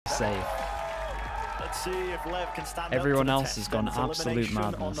safe. Let's see if LEV can stand Everyone up to the else has test. gone It's absolute elimination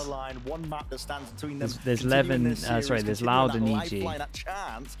on madness. the line. One map that stands between them. There's LEV and there's Loud and EG. That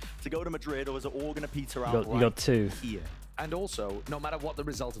chance to go to Madrid, or is it all going to peter out? You got two. Here. And also, no matter what the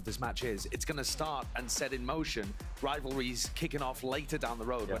result of this match is, it's going to start and set in motion rivalries kicking off later down the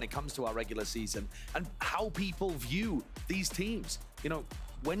road when it comes to our regular season and how people view these teams. You know,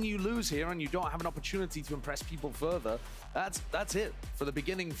 when you lose here and you don't have an opportunity to impress people further, that's it. For the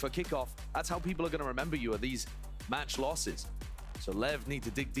beginning, for kickoff, that's how people are going to remember you, are these match losses. So LEV need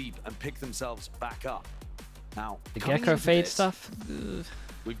to dig deep and pick themselves back up. Now, The Gecko fade stuff.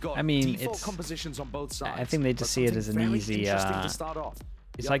 we've got I mean, default it's compositions on both sides. I think they just see it as an easy. To start off.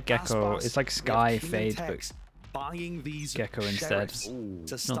 It's like Gecko. It's like Sky fade, but buying these Gecko instead. to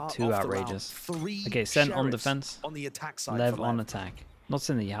Not start too off the outrageous. round. 3 Okay, Sent on sheriffs defense. on the attack side. LEV for on LEV. attack. Not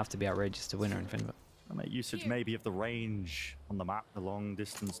saying that you have to be outrageous to win or anything, but I make usage maybe of the range on the map, the long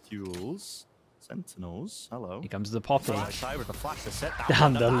distance duels. Sentinels, hello. here comes the Poppy. Outside with the flash to set that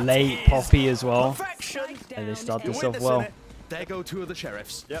Down one, the and that late is Poppy as well. Perfection. And they start You're this off witnessing well. it. There go 2 of the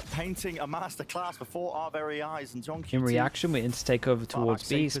sheriffs. Yep, painting a masterclass before our very eyes, and John In QT reaction, we're in to take over towards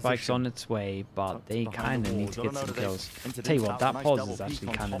same B. Spike's position. on its way, but Tucked they behind kind the of wall. need to Gotta get know some that they've kills. entered Tell you into what, that that nice pause double is peak actually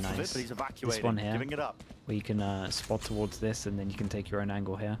on kind of top of it, nice. but he's This evacuating, one here, giving it up. where you can spot towards this, and then you can take your own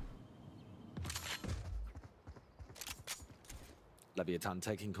angle here. Leviathan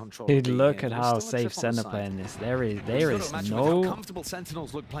taking control. Dude, of B look here. at There's how still a safe chip on the center side. playing this. There We've is got to imagine with how no comfortable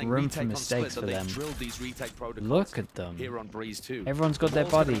Sentinels look playing room retake for on mistakes split, that for they've them. drilled these retake protocols. Look at them. Here on Breeze 2. Everyone's got their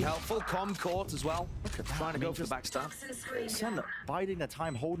Ball's gonna be body. helpful. Com court as well. Look at that. Trying to I go mean, for the just backstab. Sen biding their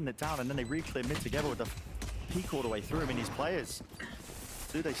time, holding it down, and then they reclaim mid together with the peak all the way through. I mean, these players,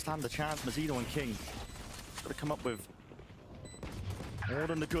 do they stand a chance? Mazzido and King got to come up with more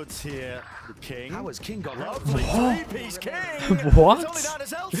than the goods here. The King. How has King got Lovely What? three-piece King. What? It's only down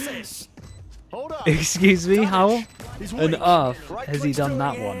as Elsis. Hold up. Excuse me, how He's on weak. earth Right has he click's done doing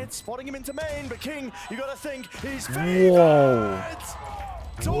that it, one? Spotting him into main, but King, you gotta think he's Whoa.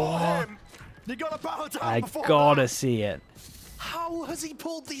 What? You gotta bow down I before gotta that. see it. How has he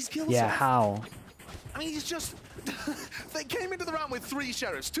pulled these kills Yeah, off? how? I mean, he's just... they came into the round with 3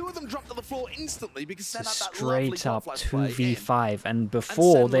 sheriffs. 2 of them dropped to the floor instantly because Sen It's a had that lovely straight up top flash play in. 2v5, and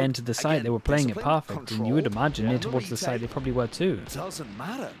before Sen they looked, entered the site, again, they were playing it disciplined, perfect, and you would controlled, imagine near on the towards the site retake. they probably were too. Doesn't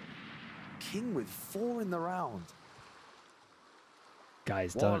matter. King with 4 in the round.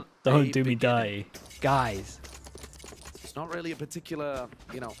 Guys, What don't a do me beginning. dirty. Guys. It's not really a particular,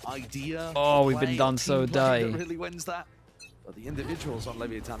 you know, idea. Oh, of we've been play, done team so play dirty. that really wins that. But the individuals on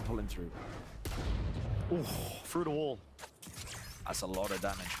Leviathan pulling through. Ooh, through the wall. That's a lot of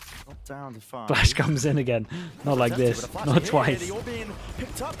damage. Up down to 5. Flash comes in again. Not like Tempted this. with a flash Not here, twice. They're all being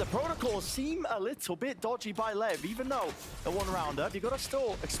picked up. The protocols seem a little bit dodgy by LEV, even though a one-rounder. You got to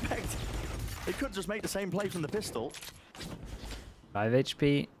still expect they could just make the same play from the pistol. 5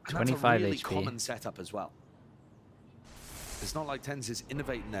 HP, And 25 that's a really HP. common setup as well. It's not like TenZ is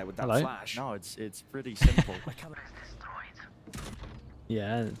innovating there with that Hello? flash. No, it's pretty simple.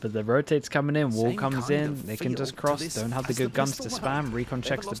 Yeah, but the rotate's coming in, wall Same comes kind in, of they can feel just to cross, this don't have the as good guns to pistol spam, have. Recon They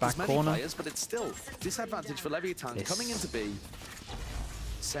checks haven't the lost back as many corner. players, but it's still disadvantage for Leviathan This- coming into B.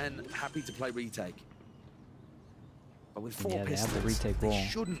 Sen happy to play retake. But with 4 Yeah, they have pistols, the retake they wall.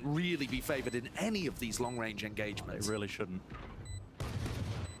 shouldn't really be favored in any of these long-range They engagements. really shouldn't.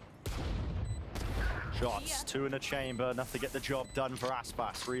 Shots, 2 in a chamber, enough to get the job done for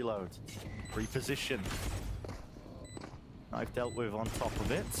Aspas. Reload, reposition. Knife dealt with on top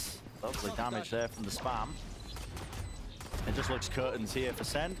of it. Lovely damage there from the spam. It just looks curtains here for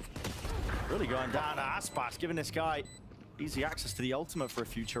Sen. Really going down to Aspas, giving this guy easy access to the ultimate for a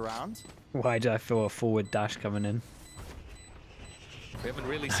future round. Why did I feel a forward dash coming in? We haven't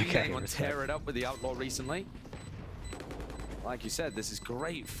really seen Okay, anyone respect. tear it up with the Outlaw recently. Like you said, this is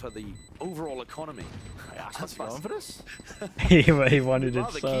great for the overall economy. Aspas going for this? he wanted it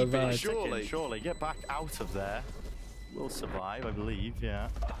Rather so keep it bad. short. Surely. Surely, get back out of there. Will survive, I believe, yeah.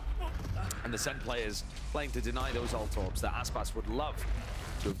 And the Sen players playing to deny those ult orbs that Aspas would love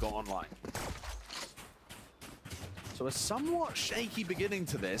to have gone online. So a somewhat shaky beginning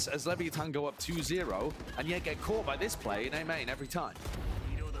to this as Leviathan go up 2-0 and yet get caught by this play in A main every time.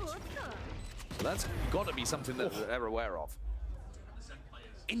 So that's got to be something that they're aware of.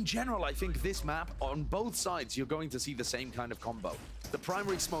 In general, I think this map, on both sides, you're going to see the same kind of combo. The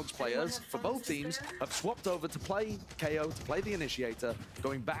primary smokes players for both teams have swapped over to play KO, to play the initiator,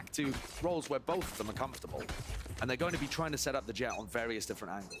 going back to roles where both of them are comfortable. And they're going to be trying to set up the jet on various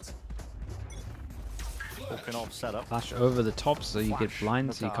different angles. Hooking off setup. Flash over the top so you get Flash,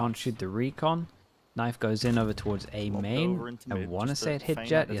 blind, so you look can't out. shoot the recon. Knife goes in over towards A main. I want to say it hit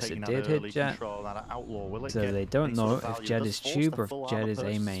Jet. Yes, it did hit Jet. So they don't know if Jet is Tube or if Jet is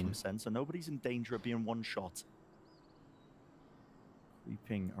A main. So nobody's in danger of being one shot.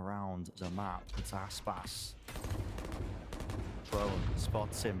 Creeping around the map, it's Aspas. Drone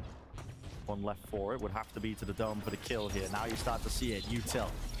spots him. One left for it, would have to be to the dome for the kill here. Now you start to see it. Util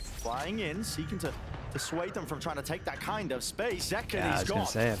flying in, seeking to dissuade them from trying to take that kind of space. Zekken, yeah, I was going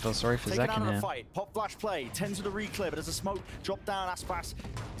to say, I feel sorry for Zekken here. Fight. Pop flash play, 10 to the reclear, but as the smoke drop down, Aspas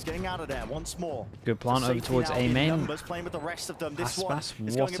is getting out of there once more. Good plant over towards A main. Numbers, playing with the rest of them. This Aspas, one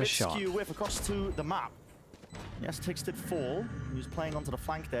is what going a bit skew with across to the map. Yes, Tix did fall. He was playing onto the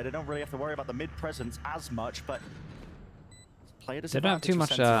flank there. They don't really have to worry about the mid presence as much, but they don't have too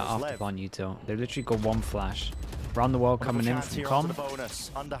much afterplan util. They literally got one flash. Round the world coming in from Com.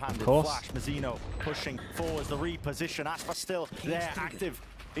 Underhanded of course. flash. Mazzino pushing forwards the reposition. Aspas still there, active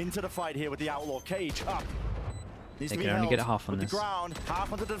into the fight here with the Outlaw. Cage up. They can only get a half on this. The ground,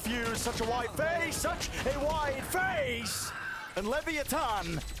 half on the defuse. Such a wide face, such a wide face. And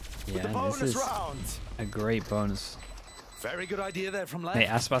Leviathan with the bonus round. A great bonus. Very good idea there from LEV. Hey,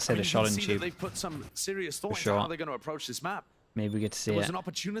 Aspas had a shot in tube. They've put some serious thought into how they're going to approach this map. Maybe we get to see it. There was an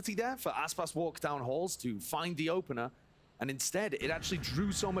opportunity there for Aspas walk down halls to find the opener, and instead it actually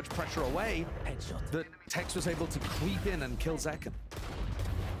drew so much pressure away that Tex was able to creep in and kill Zekken.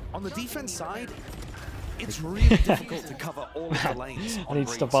 On the defense side, it's really difficult to cover all of the lanes. I need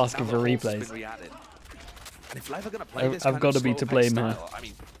to stop asking for replays. And if LEV are going to play this I've got to be to blame here. I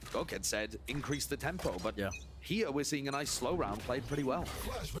mean, Goked said increase the tempo, but here we're seeing a nice slow round played pretty well.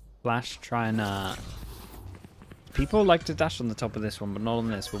 Flash trying people like to dash on the top of this one, but not on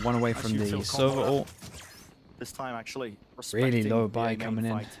this. We're one away from the server ult. This time, actually, really low buy coming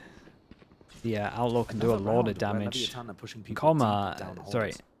in. The Outlaw can do a lot of damage.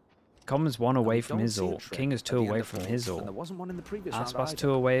 Com is one away from his ult. King is 2 away from his ult. Aspas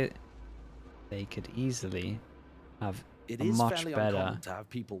 2 away. They could easily have a much better to have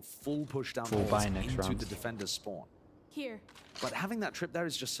people full push down full buy next into round. The defender's spawn. Here. But having that trip there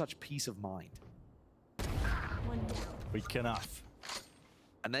is just such peace of mind. Weak enough.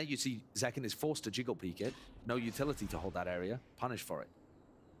 And there you see Zekken is forced to jiggle peek it. No utility to hold that area. Punished for it.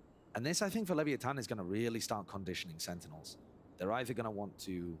 And this, I think, for Leviathan is going to really start conditioning Sentinels. They're either going to want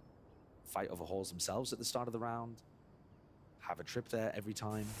to fight over halls themselves at the start of the round, have a trip there every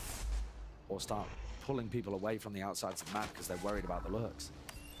time, or start pulling people away from the outsides of the map because they're worried about the lurks.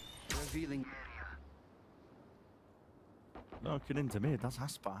 Revealing. Looking into mid, that's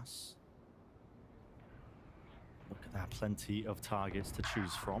Aspas. Look at that, plenty of targets to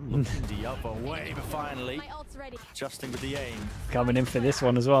choose from. Looking the other way, but finally, adjusting with the aim. Coming in for this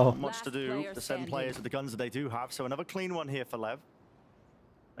one as well. Not much to do, the 7 players with the guns that they do have, so another clean one here for LEV.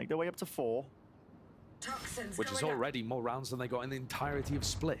 Make their way up to 4. Which is already more rounds than they got in the entirety of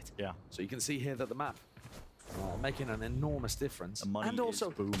Split. Yeah. So you can see here that the map making an enormous difference. And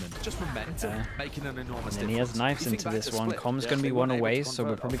also booming. Just momentum making an enormous difference. And he has knives into this one. Com's going to be one away, so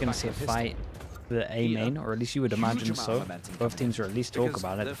we're probably going to see a fight for the A main, or at least you would imagine so. Both teams are at least talk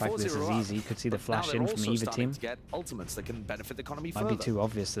about it. The fact that this is easy, you could see the flash in from either team. Ultimates that can benefit the economy might be too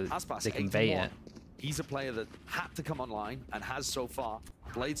obvious that they can bait it. He's a player that had to come online and has so far.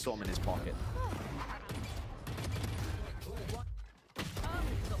 Bladestorm in his pocket.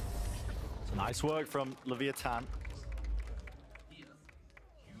 Nice work from Leviathan.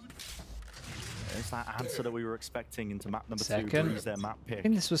 There's that answer that we were expecting into map number 2. Their map pick. I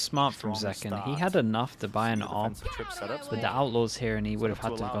think this was smart from Zekken. He had enough to buy an AWP with the Outlaws here, and he would have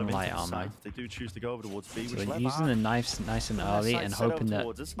had to have gone light armor. They do choose to go over towards B, so using the knives nice and early and hoping that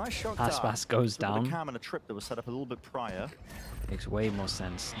Aspas goes down makes way more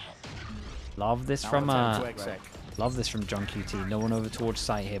sense. Love this from Love this from John QT. No one over towards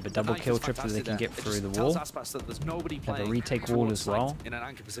site here, but double kill trip that they can get through the wall. Have a retake wall as well.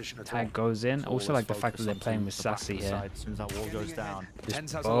 Tag goes in. Also like the fact that they're playing with Sassy here.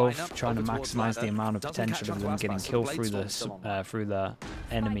 Just both trying to maximize the amount of potential of them getting killed through the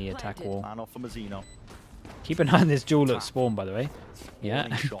enemy attack wall. Keep an eye on this duel at spawn, by the way.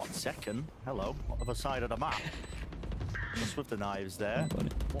 Yeah. Second. Hello. Other side of the map. Just with the knives there.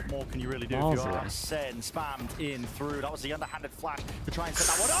 What more can you really do if you are send spammed in through? That was the underhanded flash to try and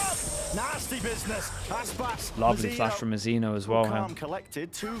set that one up. Nasty business. Aspas. Lovely flash from Mazzino as well. Calm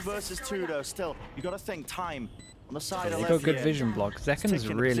collected. 2 versus 2 though. Still, you got to think time on the side of they got good vision block. Zekken's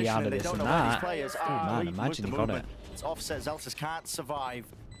really out of this and that. Oh man, imagine he got it. It's offset. Zeltas can't survive.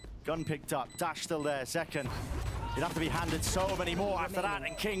 Gun picked up. Dash still there. Zekken. You'd have to be handed so many more after that,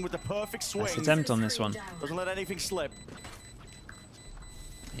 and King with the perfect swing. Nice attempt on this one. Doesn't let anything slip.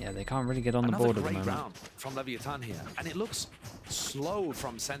 Yeah, they can't really get on the board at the moment. Round from Leviathan here, and it looks slow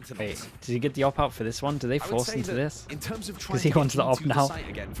from Sentinels. Wait, did he get the op out for this one? Do they force into this? In terms of because he wants the op now.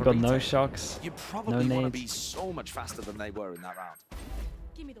 Got no shocks, you probably no want to nades. be so much faster than they were in that round.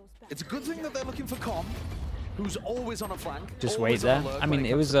 It's a good thing that they're looking for Com, who's always on a flank. Just wait there. I mean,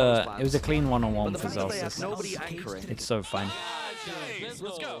 it was a clean one-on-one for Zelsis. It's so fine.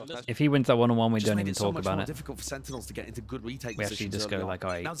 If he wins that one-on-one, we don't even talk about it. Difficult for Sentinels to get into good retake we actually just go like,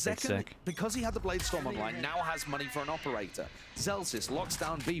 alright, sick. Because he had the Blade Storm online, now has money for an operator. Zelsis locks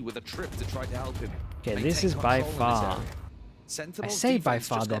down B with a trip to try to help him. Okay, this is by far. I say by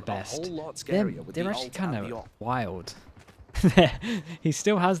far their best. They're actually kind of wild. He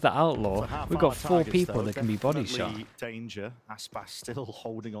still has the outlaw. We've got 4 people that can be body shot. Danger. Aspas still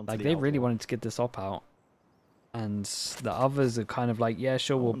holding on. Like they really wanted to get this op out, and the others are kind of like, yeah,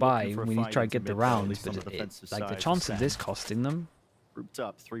 sure, we'll buy. We need to try to get the round, but like the chance of this costing them. Grouped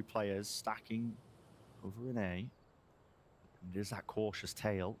up, 3 players stacking over an A. And there's that cautious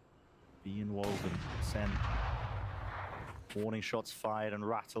tail being woven. Sen. Warning shots fired and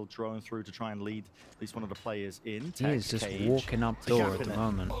Rattle drone through to try and lead at least one of the players in. He is just walking up door at the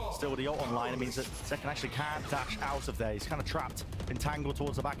moment. Still with the ult online, it means that Second actually can't dash out of there. He's kind of trapped, entangled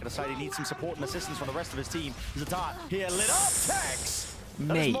towards the back of the side. He needs some support and assistance from the rest of his team. There's a dart here lit up. Tex!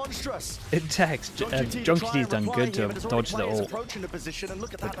 Mate, monstrous. It Tex. Junky's done good to dodge the ult.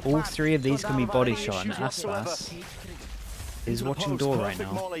 But all 3 of these can be body shot, and Aspas is watching door right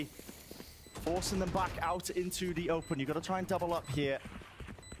now. Forcing them back out into the open. You've got to try and double up here.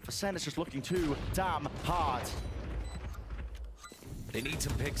 For Sen, it's just looking too damn hard. They need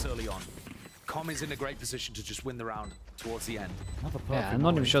some picks early on. Com is in a great position to just win the round towards the end. Yeah, I'm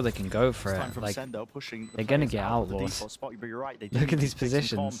not even sure they can go for it. Like, they're going to get outlaws. Look at these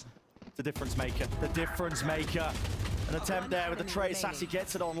positions. The difference maker. The difference maker. An attempt there with the trade. Sassy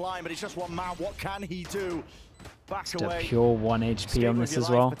gets it online, but he's just one man. What can he do? Back away. Just a pure 1 HP on this as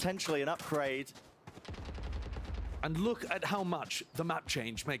well. Potentially an upgrade. And look at how much the map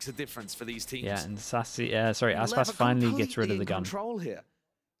change makes a difference for these teams. Yeah, and Aspas finally gets rid of the gun. Control here.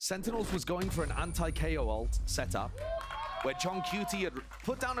 Sentinels was going for an anti-KO ult setup, where John QT had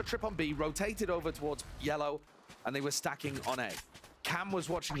put down a trip on B, rotated over towards yellow, and they were stacking on A. Cam was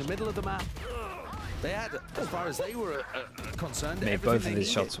watching the middle of the map. They had, as far as they were concerned, made both of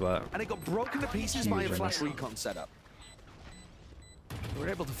these shots work. And it got broken to pieces by a flash recon setup. They were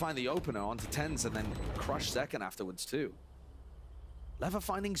able to find the opener onto 10s and then crush second afterwards too. LEV are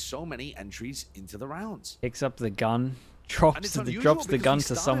finding so many entries into the rounds. Picks up the gun, drops the gun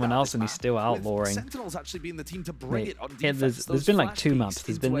to someone else, and he's still outlawing. Sentinels actually being the team to bring it on defense. Yeah, there's been like 2 maps.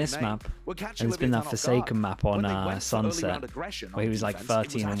 There's been this map, and there's been that Forsaken map on Sunset, where he was like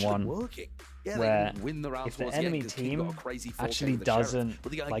 13-1. Where if the enemy team actually doesn't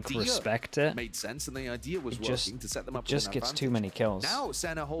like respect it, it just gets too many kills.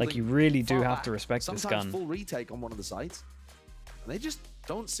 Like you really do have to respect this gun. Full retake on one of the sides. They just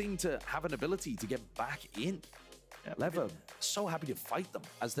don't seem to have an ability to get back in. LEV are so happy to fight them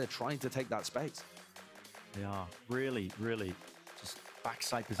as they're trying to take that space. They are really, really just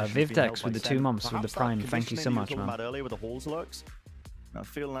backside position. Vivdex with the 2 months with the Prime. Thank you so much, man. About earlier with the halls lurks. I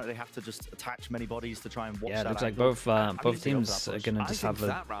feel like they have to just attach many bodies to try and watch. Yeah, it looks like both teams are going to just have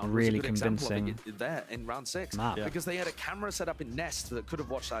a really convincing there in round 6 map. Because they had a camera set up in Nest that could have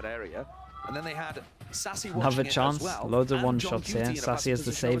watched that area, and then they had Sassy watching another it chance. As well, loads of 1 shots here. Sassy has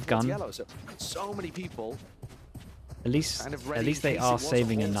the save gun. Yellow, so many people. At least they are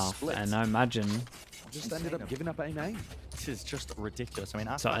saving enough, and I imagine. Just ended up giving up A main. This is just ridiculous. I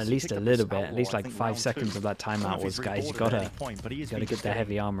mean, so at least a little bit, at least like 5 seconds of that timeout was, guys, you gotta get the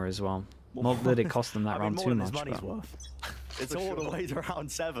heavy armor as well. Not that it cost them that round too much, but it's all the way to round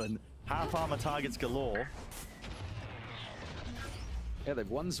 7. Half armor targets galore. Yeah, they've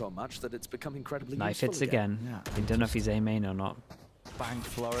won so much that it's become incredibly knife useful hits again. I don't know if he's A main or not. Bang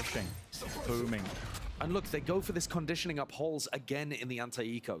flourishing, booming. And look, they go for this conditioning up holes again in the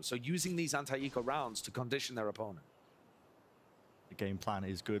anti-eco. So using these anti-eco rounds to condition their opponent. The game plan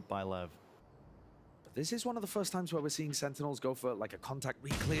is good by LEV. But this is one of the first times where we're seeing Sentinels go for like a contact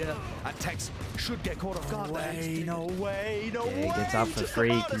re-clear. And Tex should get caught off guard there. No way. He gets out for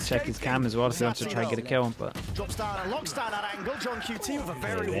free. He can check his cam as well if he wants to try and get a kill. But drops down and locks down that angle. John QT with a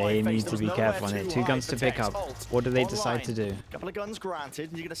very they need to be careful on it. 2 guns to pick up. What do they decide to do? Couple of guns granted,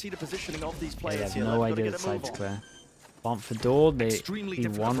 and you're going to see the positioning of these players. They have no idea the side's clear. Bump for door, he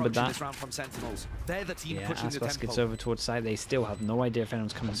won with that. Yeah, Aspas gets over towards side. They still have no idea if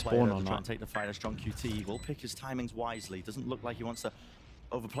anyone's coming to spawn or not. Take the fight as John QT will pick his timings wisely. Doesn't look like he wants to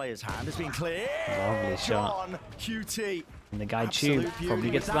over player's hand has been clear. Lovely shot. John QT. And the guy Tube probably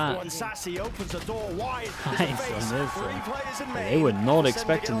gets that. Sassy opens the door wide. Nice on this one. They were not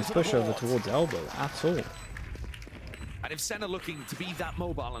expecting this push over towards elbow at all. And if Sen are looking to be that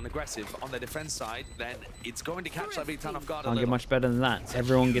mobile and aggressive on their defense side, then it's going to catch Leviathan off guard. Can't get much better than that.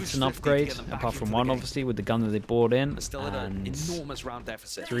 Everyone gets an upgrade, apart from one, obviously, with the gun that they bought in. Still at an enormous round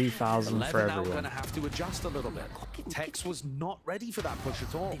deficit. 3,000 for everyone. Now going to have to adjust a little bit. Tex was not ready for that push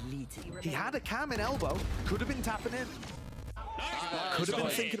at all. He had a cam in elbow, could have been tapping in. Could have been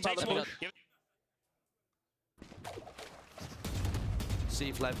thinking about the push. See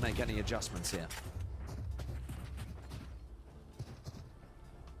if Lev make any adjustments here.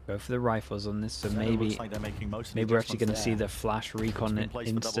 Go for the rifles on this, so maybe we're actually going to see the flash recon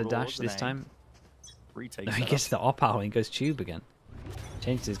insta dash this time. No, he gets the op out and he goes tube again.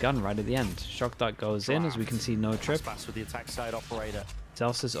 Changed his gun right at the end. Shock dart goes in, as we can see, no trip. With the attack side operator.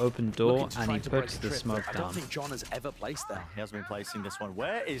 Zelsa's open door and he puts the smoke down. I don't think John has ever placed there. He hasn't been placing this one.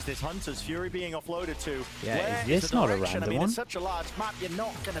 Where is this Hunter's Fury being offloaded to? Yeah, is this not a random one? It's such a large map, you're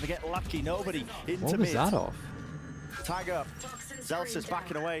not going to get lucky. Nobody into What was that off? Tag up. Zelsa's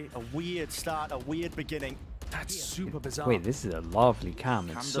backing away. A weird start, a weird beginning. That's super bizarre. Wait, this is a lovely cam.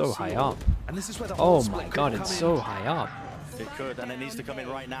 It's so high up. And this is where the oh my god, it's so high up. It could, and it needs to come in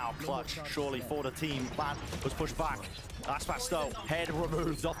right now. Clutch, surely for the team. Plan was pushed back. Aspas though, head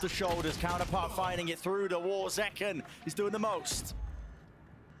removed off the shoulders. Counterpart finding it through the wall. Zekken is doing the most.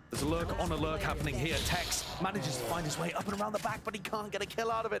 There's a lurk on a lurk happening here. Tex manages to find his way up and around the back, but he can't get a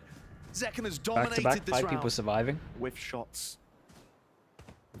kill out of it. Zekken has dominated back, this round. 5 people surviving. With shots.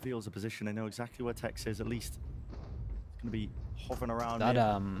 Reveals the position. They know exactly where Tex is. At least it's going to be hovering around that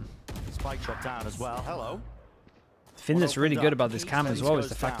here. Spike shot down as well. Hello. The thing that's really good about this cam as well is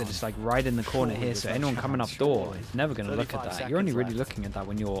the fact that it's like right in the corner here, so anyone coming up door is never going to look at that. You're only really looking at that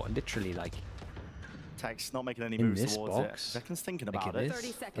when you're literally like Tex not making any in moves this towards box. Zekken's thinking about it.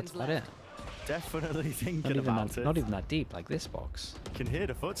 That's about it. Definitely thinking about it. Not even that deep, like this box. You can hear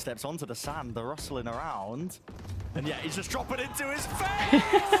the footsteps onto the sand, the rustling around. And yeah, he's just dropping into his face!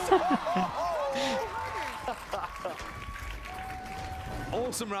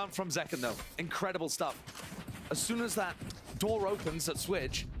 Awesome round from Zekken though. Incredible stuff. As soon as that door opens at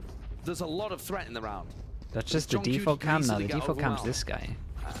Switch, there's a lot of threat in the round. That's just the default cam now. The default cam's this guy.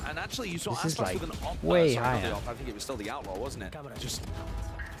 And actually, you saw this is like with an op way higher. I think it was still the outlaw, wasn't it? Just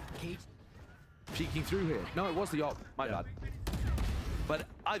peeking through here. No, it was the op. My bad. But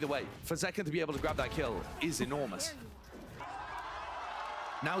either way, for Zekken to be able to grab that kill is enormous.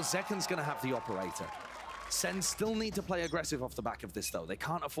 Now Zekken's going to have the operator. Sen still need to play aggressive off the back of this, though. They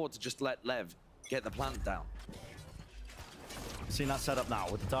can't afford to just let Lev get the plant down. Seeing that setup now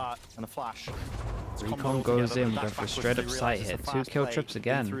with the dart and a flash. Recon goes in, go for a straight up sight hit. 2 kill trips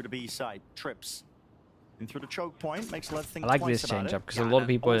again. Through the B side, trips. In through the choke point, makes Lev think I like this change up because a lot of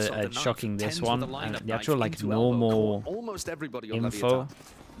people are shocking this one, and the actual like normal info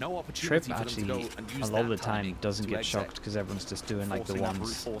trip actually a lot of the time doesn't get shocked because everyone's just doing like the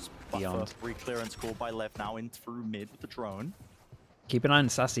ones beyond. Reclearance called by Lev now in through mid with the drone. Keep an eye on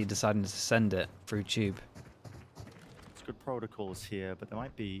Sassy deciding to send it through tube. It's good protocols here, but there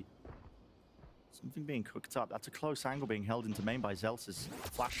might be something being cooked up. That's a close angle being held into main by Zelsa's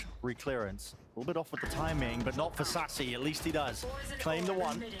flash reclearance. A little bit off with the timing, but not for Sassy. At least he does. Claim the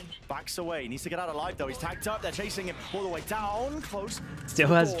one. Backs away. Needs to get out alive, though. He's tagged up. They're chasing him all the way down. Close. Still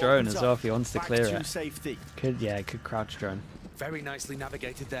has drone as well if he wants to clear it. Safety. Could crouch drone. Very nicely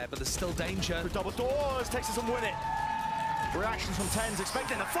navigated there, but there's still danger. With double doors. Texas will win it. Reactions from Tens,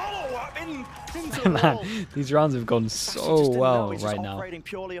 expecting a follow-up into the wall. These rounds have gone so well He's right now. Operating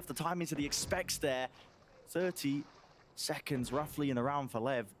purely off the timings that he expects there. 30 seconds roughly in the round for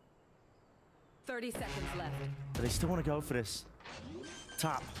Lev. 30 seconds left. But they still want to go for this.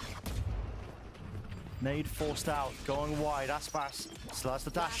 Tap. Nade forced out, going wide. Aspas still has the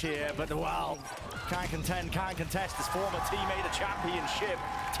dash here, but well, can't contend, can't contest. His former teammate, a championship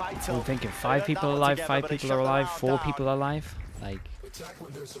title. I'm thinking 5 people alive, 5 people are alive, 4 people are alive. Like,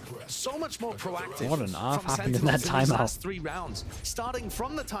 so much more proactive. What on earth happened in that timeout? Last 3 rounds, starting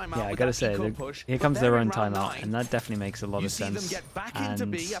from the timeout. Yeah, I gotta say, here comes their own timeout, and that definitely makes a lot of sense. Them get back into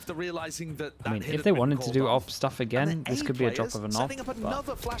B after realizing that I mean, if they wanted to do op stuff again, this could be a drop of an op. Setting up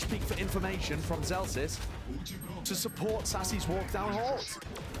another flash peek for information from Zelsis to support Sassy's walk down halls.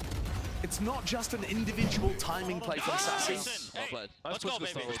 It's not just an individual timing play from Sassy. Well played. Let's go,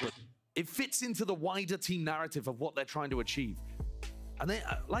 baby. It fits into the wider team narrative of what they're trying to achieve. And they,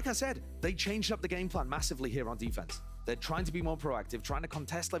 like I said, they changed up the game plan massively here on defense. They're trying to be more proactive, trying to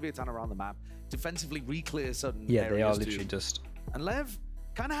contest Leviathan around the map, defensively re-clear certain areas. Yeah, they are literally just... And Lev,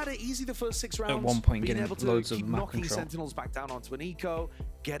 kind of had it easy the first 6 rounds. At one point, being getting able to loads of keep map knocking control. Sentinels back down onto an eco,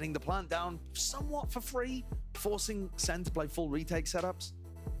 getting the plant down somewhat for free, forcing Sen to play full retake setups.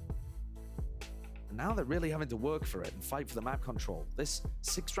 And now they're really having to work for it and fight for the map control. This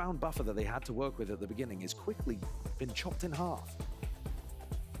 6-round buffer that they had to work with at the beginning is quickly been chopped in half.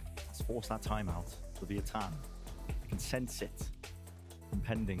 Let's force that timeout for the Tan. You can sense it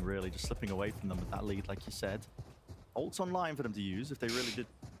impending, really, just slipping away from them with that lead, like you said. Ult's online for them to use if they really did.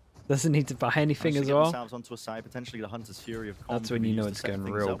 Doesn't need to buy anything as get well. themselves onto a side, potentially the Hunter's Fury of Calm. That's when you know it's going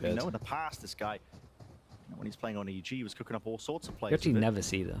real good. We know in the past, this guy, when he's playing on EG, he was cooking up all sorts of plays. You actually never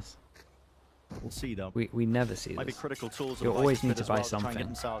see this. We'll see, though. We never see Might be this. critical tools. You always need to buy try and something. get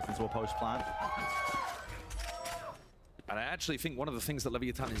themselves into a post plan. And I actually think one of the things that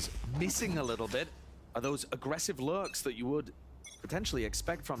Leviathan is missing a little bit are those aggressive lurks that you would potentially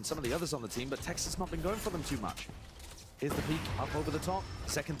expect from some of the others on the team, but Tex has not been going for them too much. Here's the peek up over the top.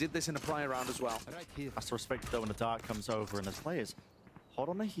 Second did this in a prior round as well. Has to respect, though, when the dart comes over and his players hot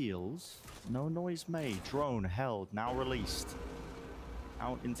on the heels. No noise made. Drone held, now released.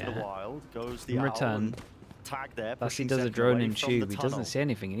 Out into the wild goes the In owl return, and tag there. Bassi pushing does a Zed drone away in from tube. the He doesn't tunnel. see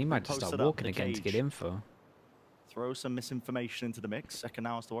anything, and he might just Posted start up walking the again to get cage. info. Throw some misinformation into the mix. Second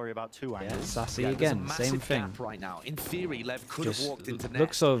now has to worry about 2 angles. Yeah, Sassy There's a again, massive same thing. gap right now. In theory, Lev could have Just walked into net.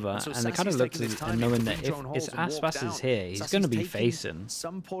 looks over, And so and it kind of Sassy's looks taking his at time knowing into that the if drone holes and Aspas walk is down. here, he's Sassy's going to be taking facing.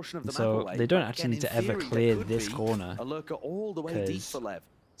 some portion of the map So away, they don't but actually again, need to in ever theory, clear there could this be corner, a lurker all the way deep because for Lev.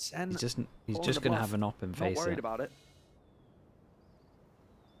 Sen he's just pulling going the to bluff. have an op and Not face worried it. about it.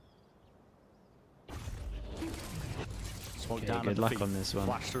 Smoke Okay, down good at the luck feet. on this one.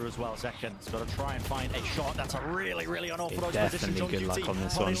 Flash through as well. Zeken's got to try and find a shot. That's a really, really unorthodox position. Definitely good luck on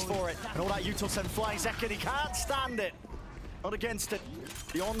this one. Punished for it. And all that util send flying. Zeken, he can't stand it. Not against it.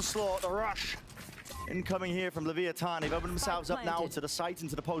 The onslaught, the rush. Incoming here from Leviathan. They've opened themselves up now to the site,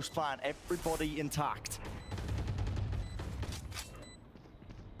 into the post plan. Everybody intact.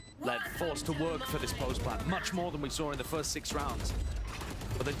 Lev forced to work for this post plan, much more than we saw in the first 6 rounds.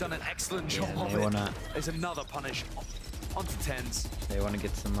 But they've done an excellent job of it. There's another punish onto 10s. They want to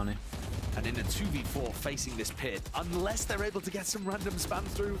get some money. And in a 2v4 facing this pit, unless they're able to get some random spam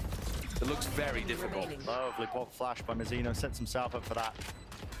through, it looks very difficult. Lovely block flash by Mazzino. Sets himself up for that.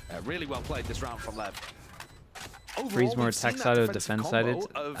 Really well played this round from Lev. Freeze more attack sided or defense sided.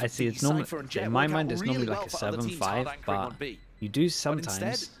 I see it's normally, in my mind, it's normally like a 7-5, but you do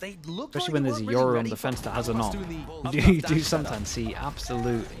sometimes, especially when there's a Euro on defense that has a knock, you do sometimes see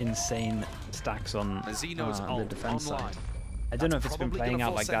absolute insane stacks on the defense side. I don't know if it's been playing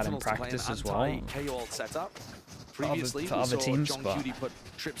out like that in practice as well for other teams, but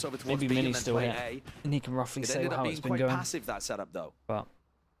maybe Mini's still here, and he can roughly say how it's been going. But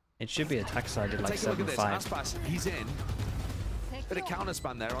it should be attack sided like 7-5. He's in. Bit of counter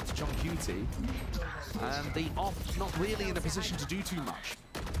spam there onto John Cutie. And the off not really in a position to do too much.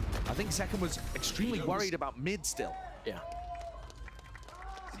 I think Second was extremely worried about mid still. Yeah.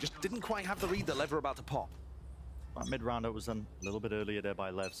 He just didn't quite have the read that Lev were about to pop. That mid-rounder was done a little bit earlier there by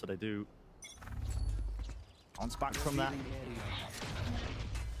Lev, so they do bounce back from that.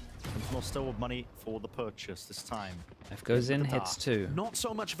 There's more still money for the purchase this time. F goes in, hits 2. Not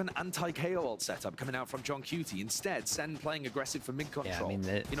so much of an anti-KO ult setup coming out from John Cutie. Instead, Sen playing aggressive for mid control. Yeah, I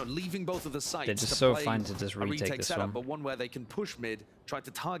mean, you know, leaving both of the sites. they're just to so play fine to just retake this setup, one. but one where they can push mid, try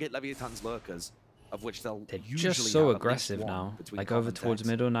to target Leviathan's lurkers, of which they'll They're usually just so have aggressive at least now. one between Like Calm over and towards Tex.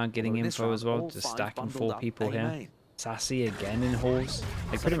 middle now, getting Well, in this info round, as well, all just 5 stacking bundled 4 up people A here. main. Sassy again in halls.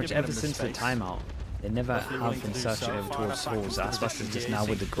 Like pretty much ever giving them since the space. timeout, they never have been searching over towards halls. Aspas is just now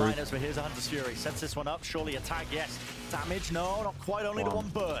with the group. But here's a Hunter's Fury. Sets this one up. Surely a tag, yes. Damage, no, not quite. Only the one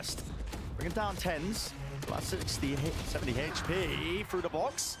burst. Bringing down 10s. That's 60, 70 HP through the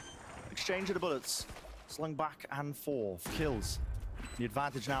box. Exchange of the bullets. Slung back and 4 kills. The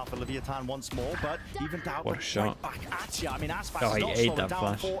advantage now for Leviathan once more, but even out What a shot. right back at you. I mean, Aspas Oh, is he not ate slowing that down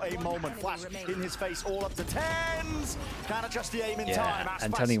flash. for a moment. Flash in his face, all up to 10s. Can't adjust the aim in time. Yeah,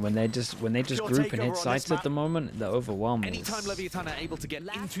 I'm Aspas telling you, when they just pure group and takeover hit on sites this at map. the moment, they're overwhelming. Anytime Leviathan are able to get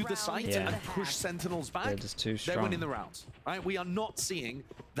into the site Yeah. and push Sentinels back, They're just too they're strong. winning the rounds. Right? We are not seeing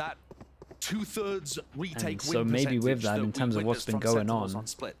that 2/3 retake And so win maybe with percentage that, in we terms of what's witnessed been from going Sentinels on,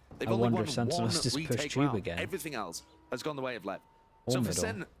 Split. They've I only wonder won if Sentinels one just push retake tube round. again. Everything else has gone the way of Lev. Or So for middle.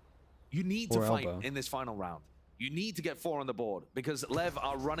 Sen, you need to Or fight elbow. in this final round. You need to get 4 on the board because Lev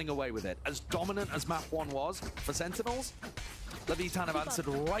are running away with it. As dominant as map 1 was for Sentinels, Leviathan have answered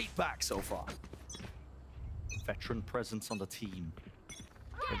right back so far. Veteran presence on the team.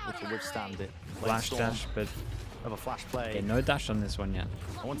 able to withstand it. Flash dash, but of a flash play. okay, no dash on this one yet.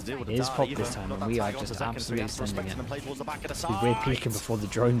 I want to deal with It is pop this time, and we are just absolutely sending it. We're peeking before the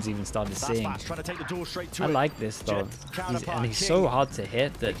drones even started seeing. I like this though, and he's so hard to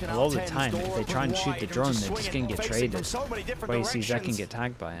hit that a lot of the time, if they try and shoot the drone, they're just going to get traded. Where you see Zek can get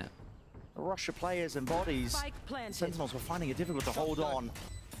tagged by it. The rush of players and bodies. Sentinels were finding it difficult to hold on.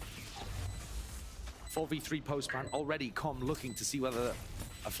 4v3 post-ban already. Com looking to see whether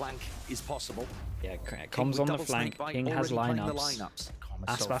a flank is possible. Yeah, Com's on the flank. King has lineups.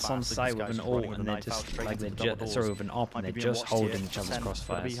 Aspas on site with an ult, and they're just like sorry, with an op, and they're just holding each other's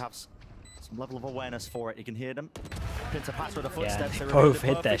crossfires. Some level of awareness for it. You can hear them. Pinter pass with the footsteps. Yeah, they both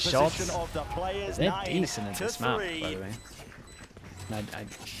hit their shots. They're decent at this map, by the way.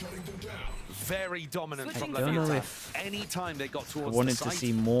 Very dominant from I don't know Leviathan. if Anytime they got towards I wanted the to site,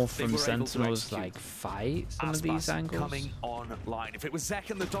 see more they from were able to Sentinels, execute. like fight some of these Aspas angles. coming online. If it was Zek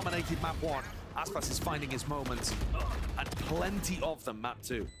and the dominated map 1, Aspas is finding his moments, and plenty of them map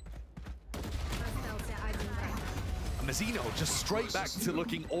 2. And Mazzino just straight back to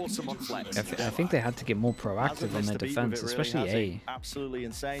looking awesome on flex. I think they had to get more proactive on their defense, especially A. Absolutely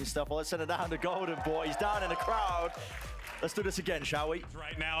insane stuff. Well, let's send it down to Golden Boy. He's down in the crowd. Let's do this again, shall we?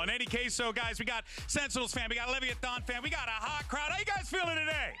 Right now. In any case, so guys, we got Sentinels fan, we got Leviathan fan, we got a hot crowd. How you guys feeling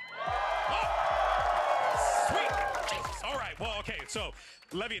today? Oh, sweet. Jesus. All right. Well, okay. So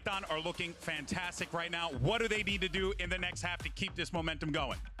Leviathan are looking fantastic right now. What do they need to do in the next half to keep this momentum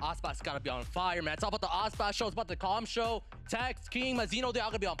going? Aspas gotta be on fire, man. It's all about the Aspas show. It's about the Calm show. Tex, King, Mazzino, they're all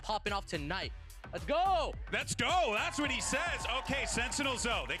gonna be on popping off tonight. Let's go! Let's go. That's what he says. Okay, Sentinels,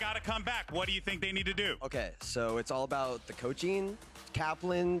 though, they got to come back. What do you think they need to do? Okay, so it's all about the coaching.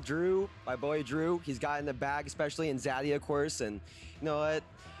 Kaplan, Drew, my boy Drew, he's got in the bag, especially in Zaddy, of course, and you know what?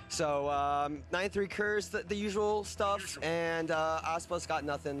 So 9-3 curse, the usual stuff, and Aspas got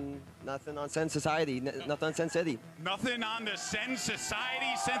nothing on Sen Society, nothing on Sen City. Nothing on the Sen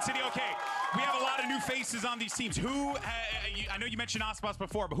Society, Sen City. Okay, we have a lot of new faces on these teams. Who, I know you mentioned Aspas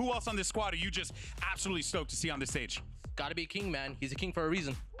before, but who else on this squad are you just absolutely stoked to see on the stage? Gotta be King, man. He's a king for a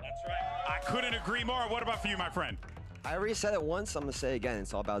reason. That's right. I couldn't agree more. What about for you, my friend? I already said it once, I'm gonna say it again.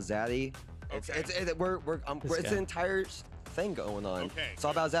 It's all about Zaddy. Okay. It's an entire thing going on. Okay. It's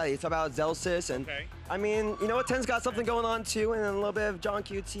all about Zaddy. It's about Zelsis, and I mean, you know what? Ten's got something going on too, and a little bit of John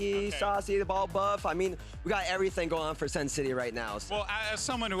QT, Saucy, the ball buff. I mean, we got everything going on for Sen City right now. So. Well, as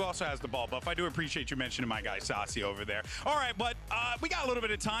someone who also has the ball buff, I do appreciate you mentioning my guy Saucy over there. All right, but we got a little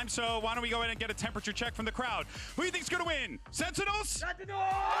bit of time, so why don't we go ahead and get a temperature check from the crowd? Who do you think's gonna win? Sentinels? Sentinels!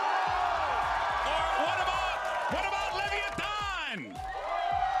 Or what about Leviathan?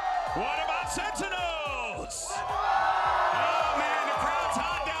 What about Sentinels? Oh man, the crowd's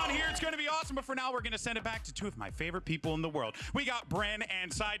hot down here. It's going to be awesome, but for now, we're going to send it back to two of my favorite people in the world. We got Bren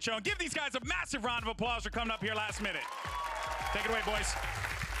and Sideshow. And give these guys a massive round of applause for coming up here last minute. Take it away, boys.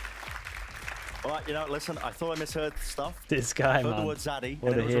 All right, you know, listen, I thought I misheard stuff. This guy, I heard man. the word Zaddy,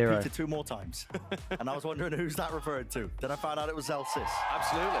 What and a it was hero. repeated 2 more times. And I was wondering who's that referred to. Then I found out it was Zelsis.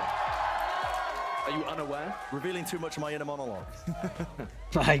 Absolutely. Are you unaware? Revealing too much of my inner monologue.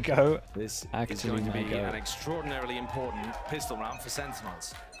 My goat. This Actually, is going to my be goat. an extraordinarily important pistol round for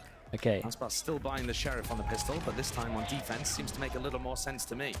Sentinels. Okay. Aspas still buying the Sheriff on the pistol, but this time on defense seems to make a little more sense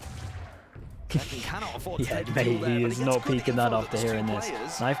to me. He cannot afford to Yeah, take a mate, kill there, he but is gets not good peeking that info after that the hearing two this.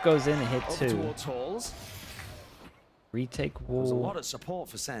 players Knife goes in and hit over 2. towards Halls. Retake There's a wall. lot of support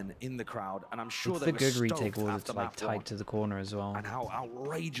for Sen in the crowd, and I'm sure It's they the were good stoked retake wall that's after like map tight 1, to the corner as well. and how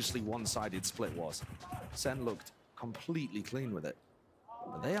outrageously one-sided split was. Sen looked completely clean with it.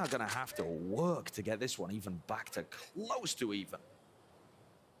 But they are going to have to work to get this one even back to close to even.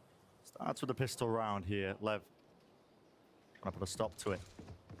 Starts with a pistol round here. Lev trying to put a stop to it.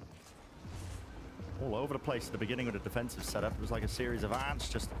 All over the place at the beginning of the defensive setup. It was like a series of ants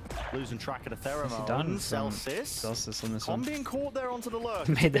just losing track of the pheromones. done Celsius on this Com one. being caught there onto the lurk.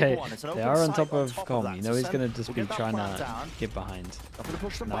 Mate, they are on site top of that, Com. You know so he's Sen going to just will be get that trying plant to down. get behind. Nothing to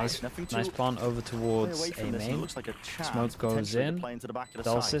push them Nice, back. Nothing nice to plant over stay towards away A from this. It main. looks like a chance Smoke goes potentially to in. play into the back of the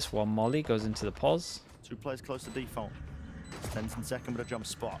site. Delsis, while Molly goes into the pause. 2 players close to default. Tenson second with a jump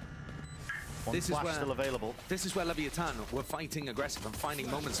spot. One This is flash where- still available. This is where Leviathan were fighting aggressive and finding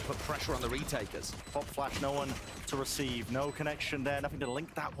moments to put pressure on the retakers. Pop flash, no one to receive. No connection there. Nothing to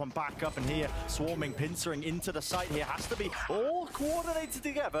link that one back up. And here, swarming, pincering into the site here. Has to be all coordinated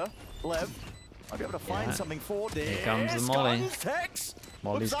together. Lev I'll be able to find something for this. Here comes the Molly.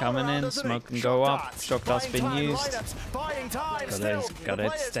 Molly's coming in, smoke can go up, shock dart's been used.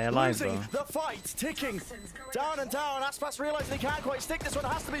 Gotta stay alive though. The fight ticking down and down. Aspas realizing he can't quite stick this one.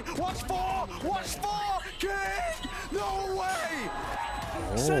 Has to be. Watch for King. No way.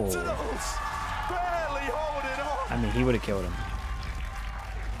 Oh. Sentinels barely holding on. I mean, he would have killed him.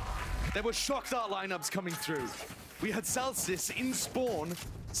 There were shock dart lineups coming through. We had Celsius in spawn,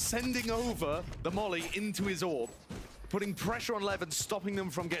 sending over the Molly into his orb, putting pressure on LEV and stopping them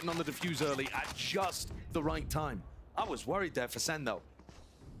from getting on the defuse early at just the right time. I was worried there for Sen though.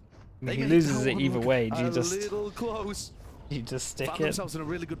 He loses it either way. Do you a just little close. You just stick Found it themselves in a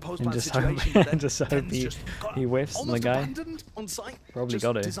really good post and just hope, just hope he whiffs on the guy. On site, Probably just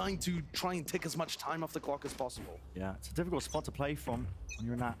got it. Designed to try and take as much time off the clock as possible. Yeah, it's a difficult spot to play from. When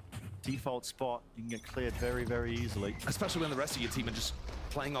you're in that default spot, you can get cleared very, very easily. Especially when the rest of your team are just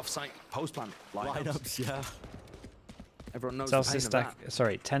playing off-site post-plan lineups. Yeah. Everyone knows Celsius the pain of that.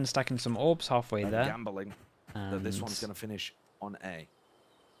 sorry, 10 stacking some orbs halfway And there. gambling that this And one's going to finish on A.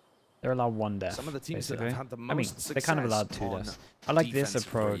 They're allowed one death. Some of the teams that basically. have had the I mean, most they're kind of success allowed two on deaths. I like this defense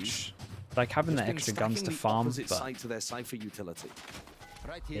approach, like having the Been extra guns stacking to the farm, opposite but side to their Cypher utility.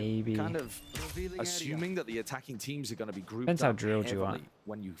 maybe Kind of assuming that the attacking teams are going to be grouped depends how up drilled you are. heavily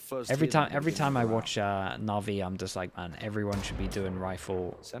when you first Every hear them at the time beginning I of the watch Navi, I'm just like, man, everyone should be doing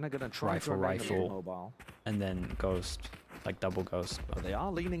rifle, round. Senna gonna try rifle, for a random rifle. mobile. and then ghost, like double ghost. But they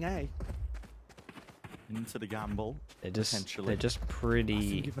are leaning A. Into the gamble. They're just Potentially. Nothing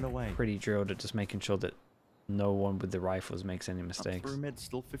pretty given away. drilled at just making sure that no one with the rifles makes any Up mistakes. through mid,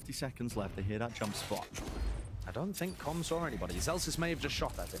 still 50 seconds left. They hear that jump spot. I don't think Com saw anybody. Celsius may have just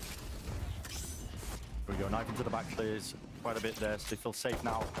shot at him. Here we go, knife into the back clears quite a bit there, so they feel safe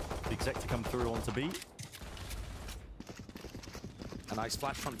now. The exec to come through onto B. A nice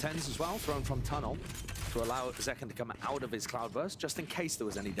flash from Tens as well, thrown from tunnel to allow Zekken to come out of his cloudburst, just in case there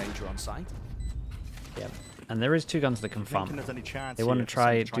was any danger on site. Yeah, and there is two guns that can Thinking farm. there's any chance They want to here for Sen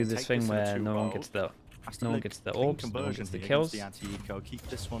try do and this take thing in a where no one 2-0. gets the Has to no one make gets the clean orbs, no one conversion gets the here kills. against the anti-eco. Keep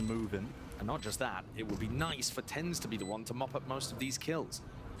this one moving. And not just that, it would be nice for Tens to be the one to mop up most of these kills,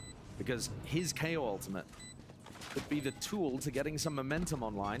 because his KO ultimate could be the tool to getting some momentum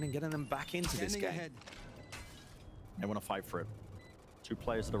online and getting them back into this game. They want to fight for it. Two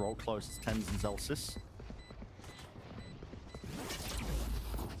players that are all close. It's Tens and Celsius.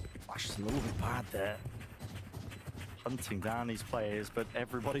 Flash is a little bit bad there. Hunting down these players, but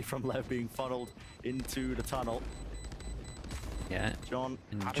everybody from LEV being funneled into the tunnel. Yeah, John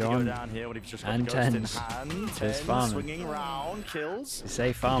and had John to go down here when he was just got and the ghost in Tens. hand. Just Tens farming. swinging round, kills. they say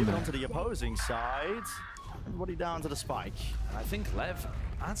Give it farming. onto the opposing side. Everybody down to the spike. And I think LEV,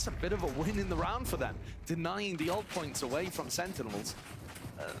 that's a bit of a win in the round for them, denying the ult points away from Sentinels.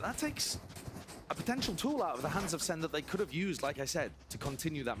 That takes a potential tool out of the hands of Sen that they could have used, like I said, to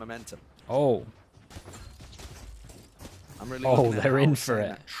continue that momentum. Oh, I'm really Oh, looking at they're how in for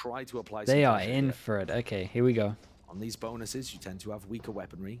Sen it. Try to apply they some are pressure in here. for it. Okay, here we go. On these bonuses, you tend to have weaker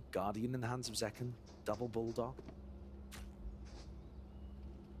weaponry. Guardian in the hands of Zekken, double Bulldog.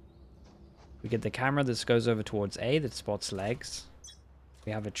 We get the camera that goes over towards A that spots legs.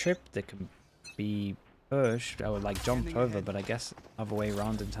 We have a trip that can be pushed or like jumped over, but I guess other way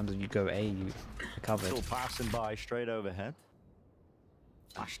around in terms of you go A, you are covered. Still passing by straight overhead.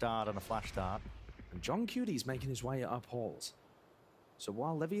 Flash dart and a flash dart. And John Cutie's making his way up halls. So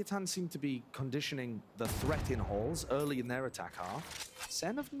while Leviathan seem to be conditioning the threat in halls early in their attack half,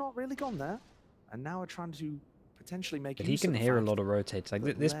 Sen have not really gone there, and now are trying to potentially make But he use of can the hear a fact lot of rotates. Like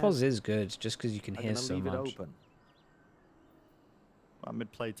that this Lev pause is good just because you can are hear gonna so leave it much. open. Well,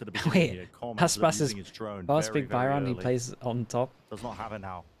 mid play to the beginning Wait, here. Cormans Aspas is using his drone Fast very, Big very Byron, he early. plays on top. Does not have it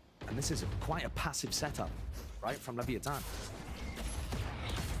now. And this is quite a passive setup, right, from Leviathan.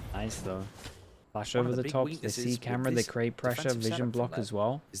 Nice though. Flash One of over the the big top, they weaknesses see with camera, they this create pressure, defensive vision setup block from as Lev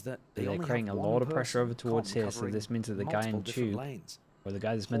well. is that They're only creating have a one lot of pressure person over towards com here, so covering this means that the guy in multiple different tube, lanes. or the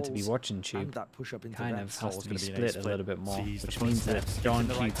guy that's meant to be Halls watching and tube, that push up into kind red. of So has it's to be gonna be an split a A-split. little bit more, Sees the which means that footsteps, John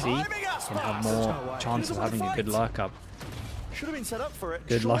gets in the right QT timing, can have Aspas! more chance of having a good luck up. Should have been set up for it.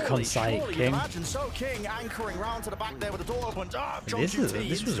 Good luck on Surely, sight, surely, King. Imagine so King anchoring round to the back there with the door open. Ah, John This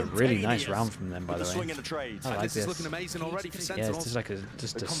QT, was a really nice instantaneous round from them, by with the swing way. in the trades. I And like this is this. looking amazing already for Yeah, Sentinels. it's just like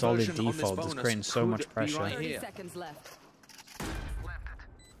just The a solid conversion on this default, just bonus creating so could much be pressure. right 30 here. seconds left.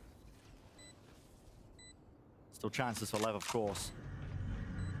 Still chances for Lev, of course.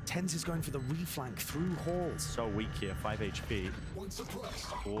 Tens is going for the reflank through halls. So weak here, 5 HP.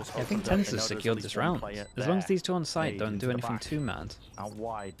 I think Tens has secured this round. As long as these two on site don't do anything too mad. Out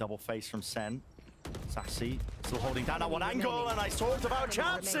wide, double face from Sen. Sassy still holding down that one angle, and I talked about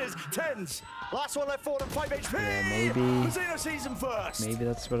chances. Tens. Last one left forward, 5 HP. Yeah, maybe. Mazino sees him first. Maybe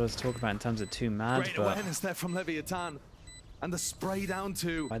that's what I was talking about in terms of too mad. Great but awareness there from Leviathan. And the spray down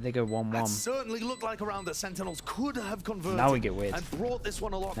to. why'd they go 1-1? That certainly looked like a round that Sentinels could have converted. Now we get weird. And brought this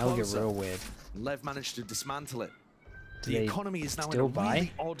one a lot Now we closer. get real weird. Lev managed to dismantle it. Do The they economy is now in a still buy?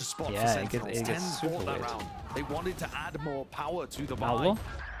 really odd spot Yeah, for it Sentinels. gets Tens super bought that weird. round. They wanted to add more power to the buy. Outlaw?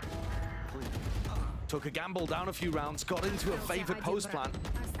 Took a gamble down a few rounds, got into a favored post plant.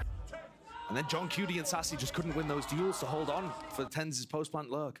 And then John Cutie and Sassy just couldn't win those duels to hold on for Tens' post plant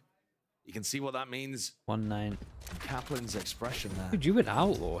lurk. You can see what that means. 1-9. Kaplan's expression there. Dude, you would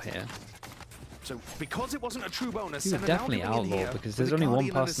outlaw here. So because it wasn't a true bonus, You would definitely outlaw because there's only one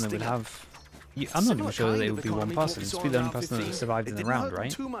person that would have. I'm not even sure that it would be one person. It's be the only person that survived in the round, right?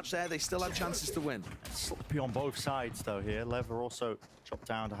 Too much there. They still have chances to win. Sloppy on both sides though here. Lev are also chopped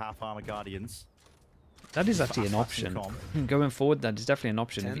down to half armor guardians. That is actually an option. Going forward, that is definitely an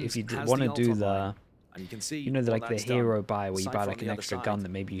option. If you want to do the, and you can see, you know, like the hero buy where you buy Cypher like on an the extra other gun side, that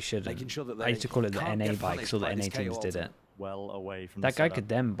maybe you shouldn't. making sure that I used to call it the they NA can't buy get because all the punished by NA this teams KO did it. ultimate. Well away from That the guy setup. could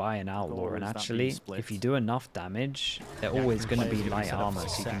then buy an outlaw, Goal and is that actually, being split. if you do enough damage, they're always going to be light armor,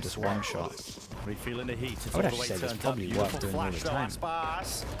 so you can just one-shot. We're feeling the heat. It's I would all the actually way say that's turned probably up. worth Beautiful doing all the flash, though, time.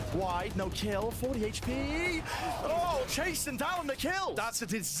 Aspas. Wide, no kill, 40 HP. Oh, chasing down the kill. That's a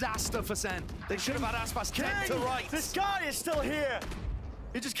disaster for Sen. They should have had Aspas kept to right. This guy is still here.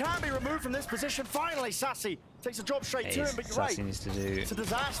 He just can't be removed from this position. Finally, Sassy takes a drop straight to him, but you're right. Sassy needs to do. It's a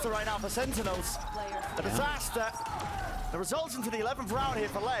disaster right now for Sentinels. A disaster. The results into the 11th round here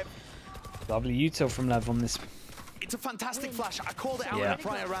for Lev. Lovely util from Lev on this. It's a fantastic flash. I called it out in the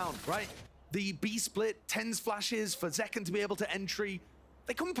prior round, right? The B split, Tens flashes for Zekken to be able to entry.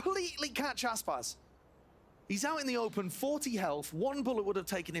 They completely catch Aspas. He's out in the open, 40 health. One bullet would have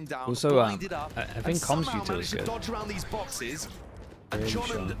taken him down. Also, blinded up, I and think comms somehow util is managed to good. dodge around these boxes. And Really John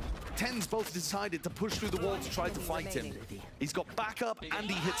strong. and Tens both decided to push through the wall to try to fight him. He's got backup and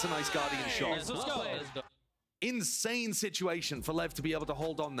he hits a nice Guardian shot. Let's go. Insane situation for Lev to be able to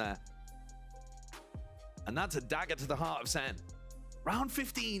hold on there. And that's a dagger to the heart of Sen. Round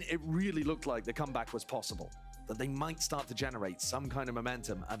 15, it really looked like the comeback was possible. That they might start to generate some kind of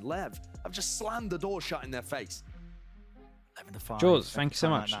momentum. And Lev have just slammed the door shut in their face. 11-5. Jaws, thank you so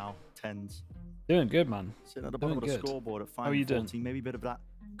Time much. Now, Tens. Doing good, man. Sitting at the bottom of Doing the good. scoreboard at 5 How are you doing? 14. Maybe a bit of that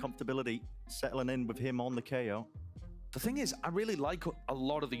comfortability settling in with him on the KO. The thing is, I really like a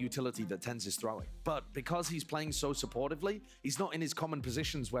lot of the utility that Tens is throwing, but because he's playing so supportively, he's not in his common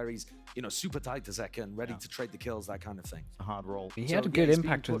positions where he's, you know, super tight to Zekken, ready to trade the kills, that kind of thing. It's a hard roll. He So, had a yeah, good he's being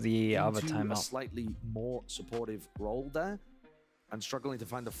impact with put the other into a timeout. slightly more supportive role there, and struggling to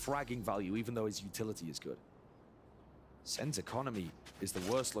find the fragging value, even though his utility is good. Sen's economy is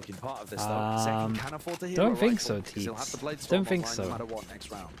the worst looking part of this, though. Zekken can afford to hero don't think rifle, so, 'cause he'll have Teets. the blade Don't storm think offline so. No matter what next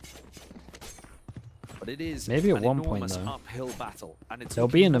round. But it is Maybe at an one point, enormous though. uphill battle, and it's There'll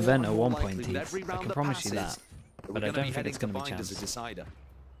be an looking more event and at more one point, likely with every Teets. I round can that promise you passes that. we're But I gonna don't be think heading it's going to be bind as a chance. decider.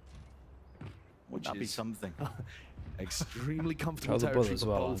 Would that be something? Extremely comfortable Throw the ball territory as for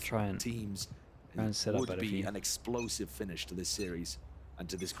well. I'll both try and teams. set up Would better for be you. an explosive finish to this series and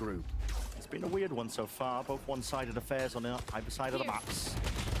to this group. It's been a weird one so far. Both one-sided affairs on either side of the maps.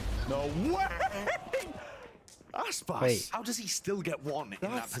 No way! Aspas! Wait. How does he still get one in that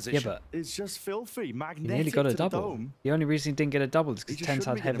That's- position? Yeah, but It's just filthy. he Magnetic nearly got a to the double. dome. The only reason he didn't get a double is He because just Tens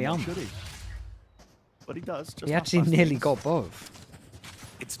had shouldn't be heavy getting one, armor. should he? But he does. Just He how actually fast he nearly is. got both.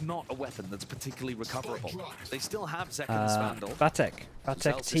 It's not a weapon that's particularly recoverable. They still have Zekken's Vandal. Vatek. Vatek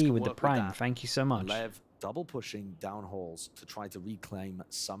Celsius T can with the work with prime. that. Thank you so much. Lev double pushing down halls to try to reclaim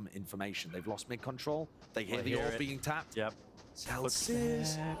some information. They've lost mid control. They hear I the hear orb it. being tapped. Yep.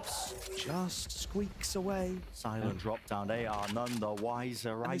 Celsius just squeaks away. Silent drop down. They are none the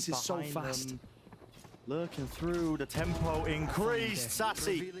wiser. Right this is so behind fast. them. Lurking through. The tempo increased.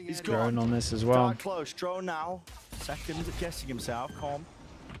 Sassy. He's Drone gone. on this as well. Dark close. Drone now. Second guessing himself. Calm.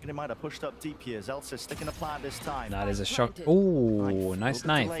 He might have pushed up deep here. Zelsis sticking a plan this time. That is a shock. Ooh, nice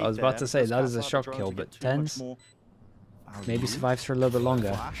knife. I was about to say that is a Does shock Castle have kill, the drone but to get too much Tens more maybe value? survives for a little bit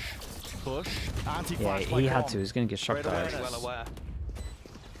longer. Flash. Push. Yeah, Anti-flash he by had Calm. to. He's going to get shocked Great by it. awareness. Well aware.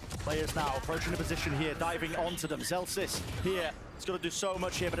 Players now approaching the position here, diving onto them. Zelsis here. He's got to do so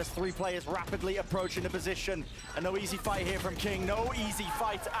much here, but there's three players rapidly approaching the position. And no easy fight here from King. No easy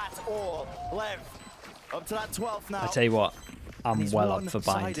fight at all. Lev, up to that 12th now. I tell you what, I'm These well up for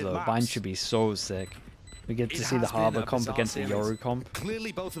Bind one-sided though. maps. Bind should be so sick. We get to It see the has been Harbor a comp bizarre against the series. Yoru comp.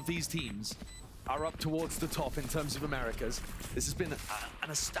 Clearly, both of these teams are up towards the top in terms of Americas. This has been an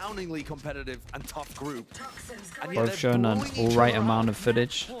astoundingly competitive and tough group. And yet Both they're shown an blowing each alright other amount up of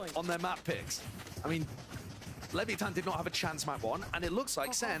footage. on their map picks. I mean, Leviathan did not have a chance map 1, and it looks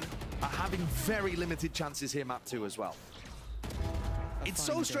like Sen are having very limited chances here map 2 as well. It's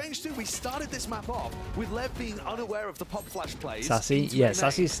so strange too, we started this map off with Lev being unaware of the pop flash plays. Sassy, yeah,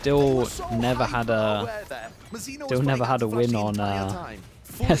 Sassy still never had a win on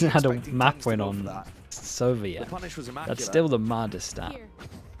hasn't had a map win on Soviet. That's still the maddest stat.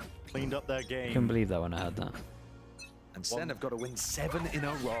 Cleaned up their game. I couldn't believe that when I heard that. And Sen have got to win 7 in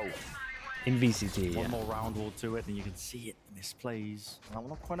a row. In VCT, One more round will do it, and you can see it. Misplays. Well,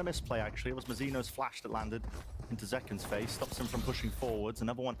 not quite a misplay, actually. It was Mazzino's flash that landed into Zekan's face. Stops him from pushing forwards.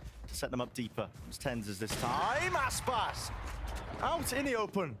 Another one to set them up deeper. It was Tenz's this time. Aspas! Out in the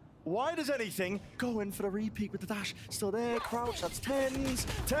open. Wide as anything. Go in for the repeat with the dash. Still there. Crouch. That's Tenz.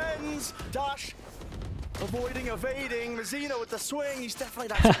 Tenz. Dash. Avoiding, evading. Mazzino with the swing. He's definitely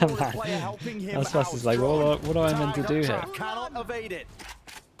that smaller player helping him out. Aspas is like, what do I meant to do here? Cannot evade it.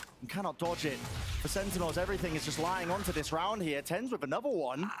 And cannot dodge it. For Sentinels, everything is just lying onto this round here. Tenz with another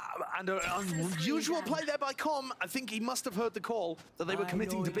one. And an unusual play there by Com. I think he must have heard the call that they were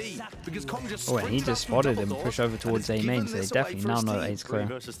committing to B, because Com just and he just spotted him push over towards A main, so they definitely now know A's clear.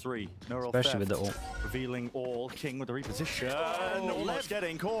 3 versus 3. Especially with the ult. Revealing all. King with the reposition. Almost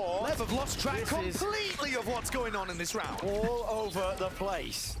getting caught. Lev have lost track completely of what's going on in this round. All over the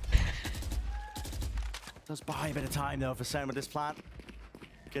place. Does buy a bit of time though for Sen with this plant.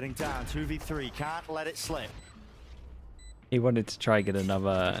 Getting down 2v3, can't let it slip. He wanted to try get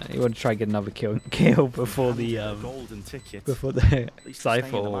another. He wanted to try get another kill before the golden ticket. Before the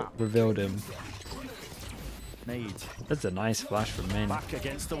Cypher revealed him. Nade. That's a nice flash from main. Back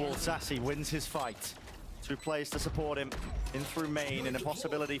against the wall, Sassy wins his fight. 2 players to support him. In through main, and a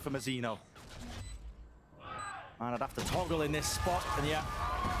possibility for Mazzino. And I'd have to toggle in this spot, and yeah.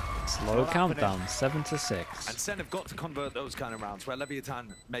 Slow countdown, 7-6. And Sen have got to convert those kind of rounds where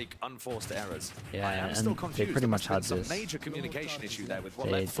Leviathan make unforced errors. Yeah, I am and still confused. they pretty much had Some this. major communication issue there with what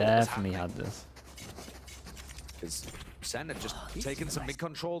They Lev thought was definitely happening. had this. Because Sen had just taken some mid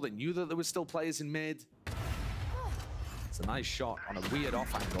control. They knew that there were still players in mid. It's a nice shot on a weird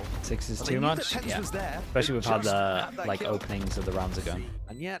off angle. 6 is But too they knew that much. Tenz Yeah, was there. especially with how Just had the that like kill. openings of the rounds ago.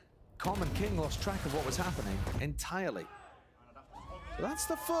 And yet, Com and King lost track of what was happening entirely. So that's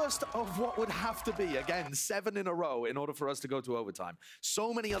the first of what would have to be, again, 7 in a row in order for us to go to overtime.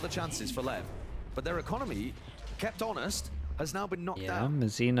 So many other chances for Lev. But their economy, kept honest, has now been knocked Yeah, down.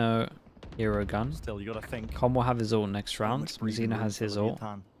 Mazzino, hero gun. Still, you gotta think. Com will have his ult next round. much breathing Mazzino room has for his ult.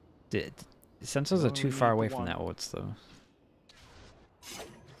 Leviathan. Sentinels are too only far need away the from one. their ults though.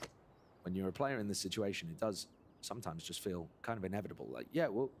 When you're a player in this situation, it does sometimes just feel kind of inevitable. Like, yeah,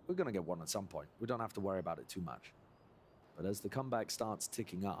 we're going to get one at some point. We don't have to worry about it too much. But as the comeback starts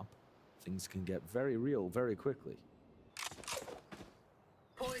ticking up, things can get very real very quickly.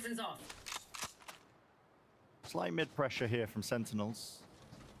 Poison's off. Slight mid pressure here from Sentinels.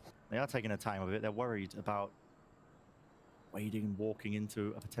 They are taking a time of it. They're worried about wading and walking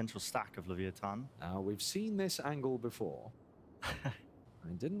into a potential stack of Leviathan. Now, we've seen this angle before.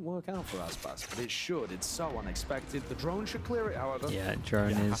 It didn't work out for Aspas, but it should. It's so unexpected. The drone should clear it, however. Yeah,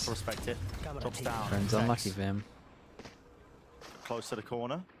 drone Have is. to respect it. Drops down. Drone's Tex. unlucky for him. Close to the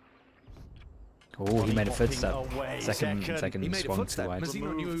corner. Oh, he made a footstep. Away. Second He made a swung too footstep. wide.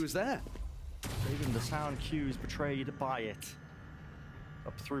 Mazzino knew he was there. Even the sound cues betrayed by it.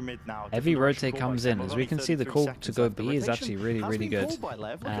 Up through mid now. Heavy Different rotate direction comes call in. by As Sam. we can see, the 33 call seconds to go left. The B is rotation actually really, has really been good. called by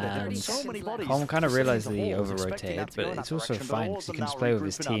Lev. Look at it. And So many bodies Com kind of just realized that sitting he in the halls, over expecting rotated, that to go but in it's that also direction, but fine all because of he them can now play with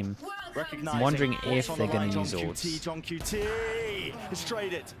his regrouping team. up. Recognizing I'm wondering what's if on they're the going line. to use John ults. QT, John QT. It's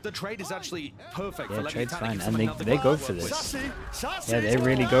traded. The trade is actually perfect Yeah, for trade's Leviathan. fine, Gives and them another they go goal for to work this. with. Sassy, Yeah, they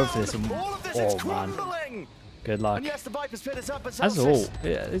really go for this. And, all of this oh is man, crumbling. good luck. And yes, the Viper's pit is up, but As a Celsius, ult,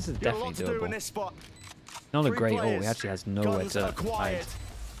 yeah, this is got a lot definitely to do in doable. this spot. Not a 3 great ult. players, He actually has nowhere guns to are quiet. hide.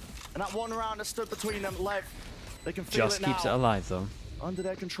 And that one round that stood between them, Lev, they can feel Just it keeps it now. alive though. Under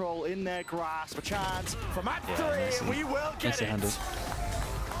their control, in their grasp, a chance for Map 3, nicely- and we will get nicely it. handled.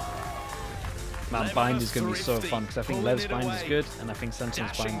 Man, bind is going to be so fun because I think Lev's bind is good, and I think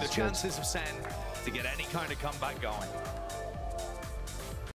Sentinel's Dashing bind the is good. chances of Sen to get any kind of comeback going.